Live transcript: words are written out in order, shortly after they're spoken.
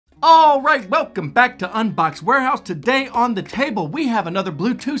All right, welcome back to Unbox Warehouse. Today on the table, we have another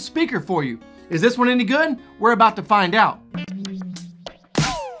Bluetooth speaker for you. Is this one any good? We're about to find out.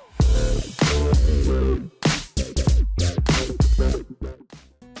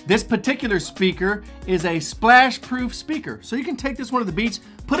 This particular speaker is a splash-proof speaker. So you can take this one to the beach,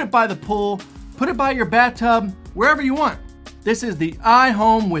 put it by the pool, put it by your bathtub, wherever you want. This is the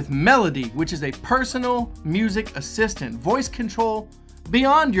iHome with Melody, which is a personal music assistant, voice control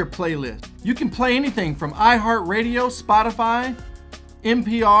beyond your playlist. You can play anything from iHeartRadio, Spotify,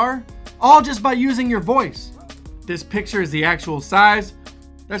 NPR, all just by using your voice. This picture is the actual size.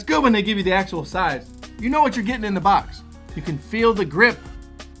 That's good when they give you the actual size. You know what you're getting in the box. You can feel the grip.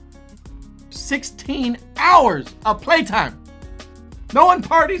 16 hours of playtime. No one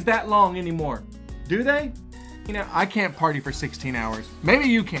parties that long anymore, do they? You know, I can't party for 16 hours. Maybe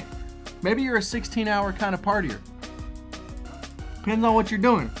you can. Maybe you're a 16-hour kind of partier. Depends on what you're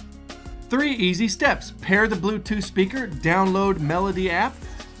doing. 3 easy steps. Pair the Bluetooth speaker, download Melody app,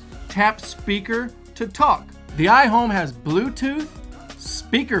 tap speaker to talk. The iHome has Bluetooth,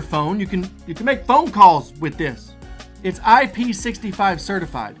 speakerphone. You can make phone calls with this. It's IP65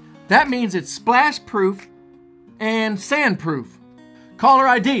 certified. That means it's splash proof and sand proof. Caller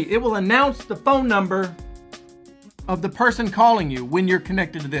ID, it will announce the phone number of the person calling you when you're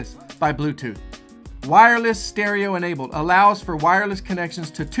connected to this by Bluetooth. Wireless stereo enabled, allows for wireless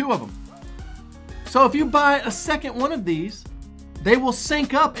connections to 2 of them. So if you buy a second one of these, they will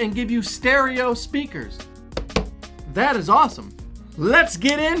sync up and give you stereo speakers. That is awesome. Let's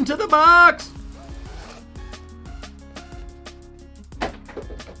get into the box.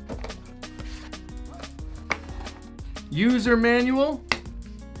 User manual.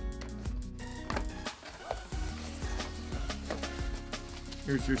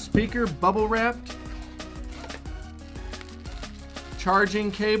 Here's your speaker, bubble wrapped. Charging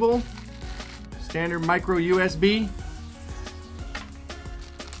cable, standard micro USB.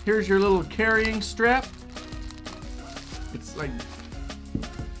 Here's your little carrying strap. It's like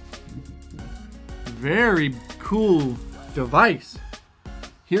very cool device.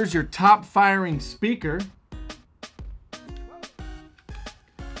 Here's your top firing speaker.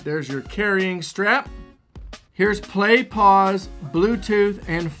 There's your carrying strap. Here's play, pause, Bluetooth,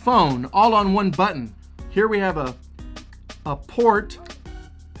 and phone, all on one button. Here we have a port.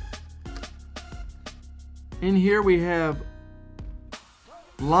 In here we have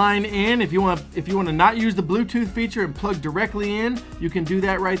line in. If you want to not use the Bluetooth feature and plug directly in, you can do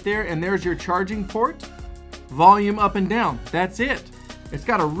that right there. And there's your charging port. Volume up and down. That's it. It's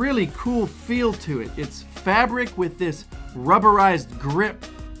got a really cool feel to it. It's fabric with this rubberized grip,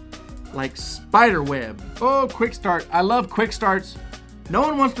 like spider web. Oh, quick start. I love quick starts. No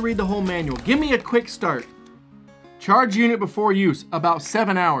one wants to read the whole manual. Give me a quick start. Charge unit before use, about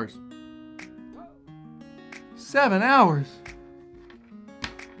 7 hours. 7 hours?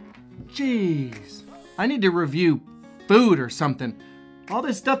 Jeez. I need to review food or something. All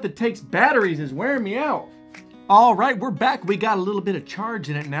this stuff that takes batteries is wearing me out. All right, we're back. We got a little bit of charge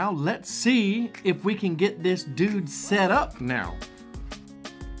in it now. Let's see if we can get this dude set up now.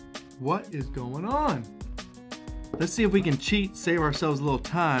 What is going on? Let's see if we can cheat, save ourselves a little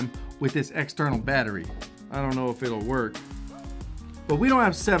time with this external battery. I don't know if it'll work, but we don't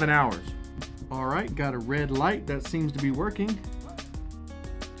have 7 hours. All right, got a red light. That seems to be working.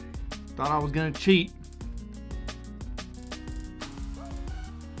 Thought I was gonna cheat.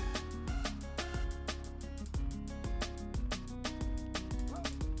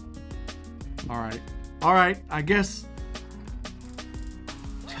 All right, I guess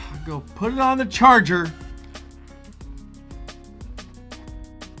I'll go put it on the charger.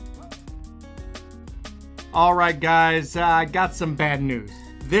 All right, guys, I got some bad news.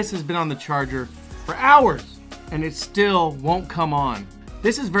 This has been on the charger for hours and it still won't come on.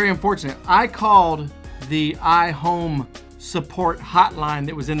 This is very unfortunate. I called the iHome support hotline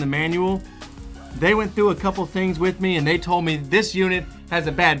that was in the manual. They went through a couple things with me and they told me this unit has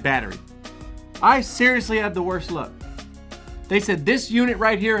a bad battery. I seriously had the worst luck. They said this unit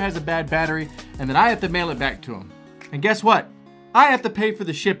right here has a bad battery and that I have to mail it back to them. And guess what? I have to pay for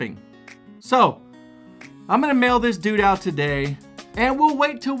the shipping. So, I'm gonna mail this dude out today and we'll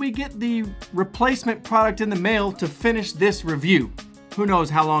wait till we get the replacement product in the mail to finish this review. Who knows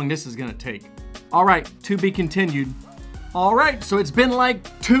how long this is gonna take. All right, to be continued. All right, so it's been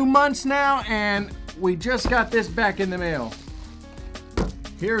like 2 months now and we just got this back in the mail.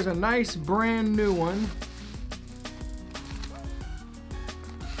 Here's a nice brand new one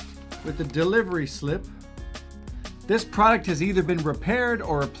with the delivery slip. This product has either been repaired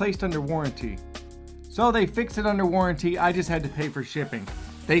or replaced under warranty. So they fixed it under warranty, I just had to pay for shipping.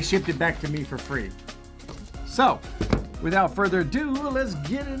 They shipped it back to me for free. So, without further ado, let's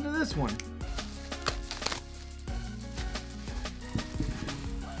get into this one.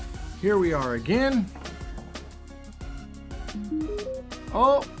 Here we are again.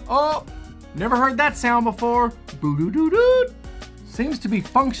 Oh, never heard that sound before. Boo-doo-doo-doo. Seems to be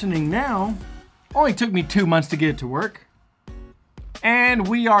functioning now. Only took me 2 months to get it to work. And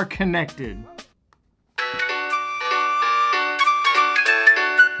we are connected.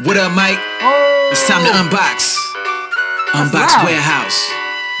 What up, Mike? Oh, it's time to unbox. Unbox Warehouse.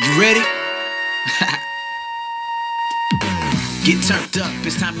 You ready? Get turned up,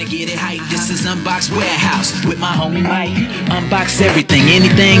 it's time to get it hype. This is Unbox Warehouse with my homie Mike. Unbox everything,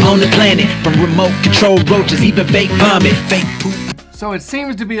 anything on the planet, from remote control roaches, even fake vomit, fake poop. So it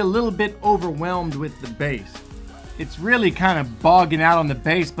seems to be a little bit overwhelmed with the bass. It's really kind of bogging out on the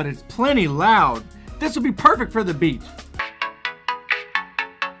bass, but it's plenty loud. This would be perfect for the beach.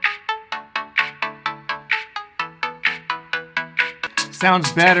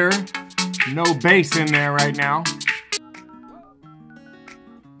 Sounds better. No bass in there right now.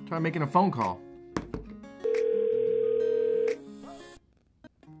 Try making a phone call.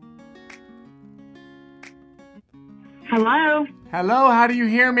 Hello? Hello, how do you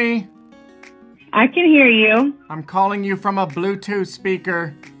hear me? I can hear you. I'm calling you from a Bluetooth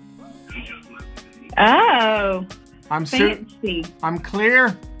speaker. Oh, I'm fancy. I'm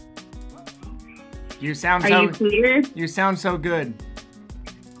clear. You sound Are you clear? You sound so good.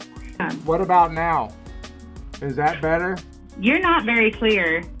 What about now? Is that better? You're not very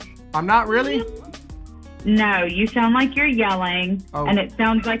clear. I'm not really? No, you sound like you're yelling, Oh. and it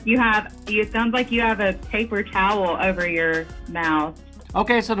sounds like you have a paper towel over your mouth.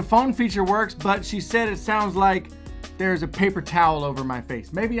 Okay, so the phone feature works, but she said it sounds like there's a paper towel over my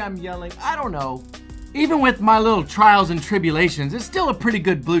face. Maybe I'm yelling, I don't know. Even with my little trials and tribulations, it's still a pretty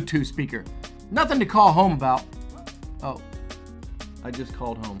good Bluetooth speaker. Nothing to call home about. Oh, I just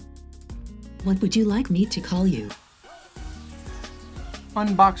called home. What would you like me to call you?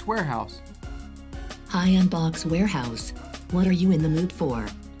 Unbox Warehouse. Hi, Unbox Warehouse. What are you in the mood for?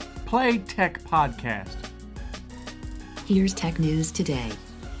 Play Tech Podcast. Here's tech news today.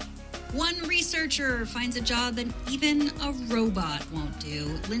 One researcher finds a job that even a robot won't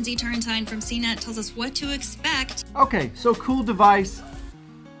do. Lindsay Turrentine from CNET tells us what to expect. Okay, so cool device.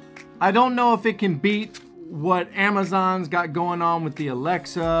 I don't know if it can beat what Amazon's got going on with the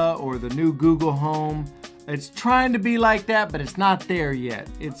Alexa or the new Google Home. It's trying to be like that, but it's not there yet.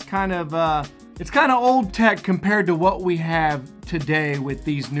 It's kind of old tech compared to what we have today with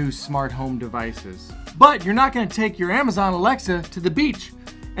these new smart home devices. But you're not going to take your Amazon Alexa to the beach,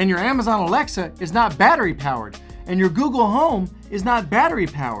 and your Amazon Alexa is not battery powered, and your Google Home is not battery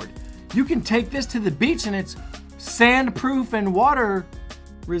powered. You can take this to the beach and it's sand-proof and water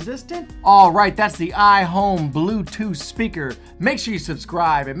resistant? All right, that's the iHome Bluetooth speaker. Make sure you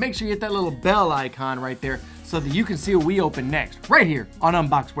subscribe and make sure you hit that little bell icon right there so that you can see what we open next, right here on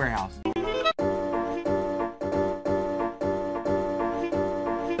Unbox Warehouse.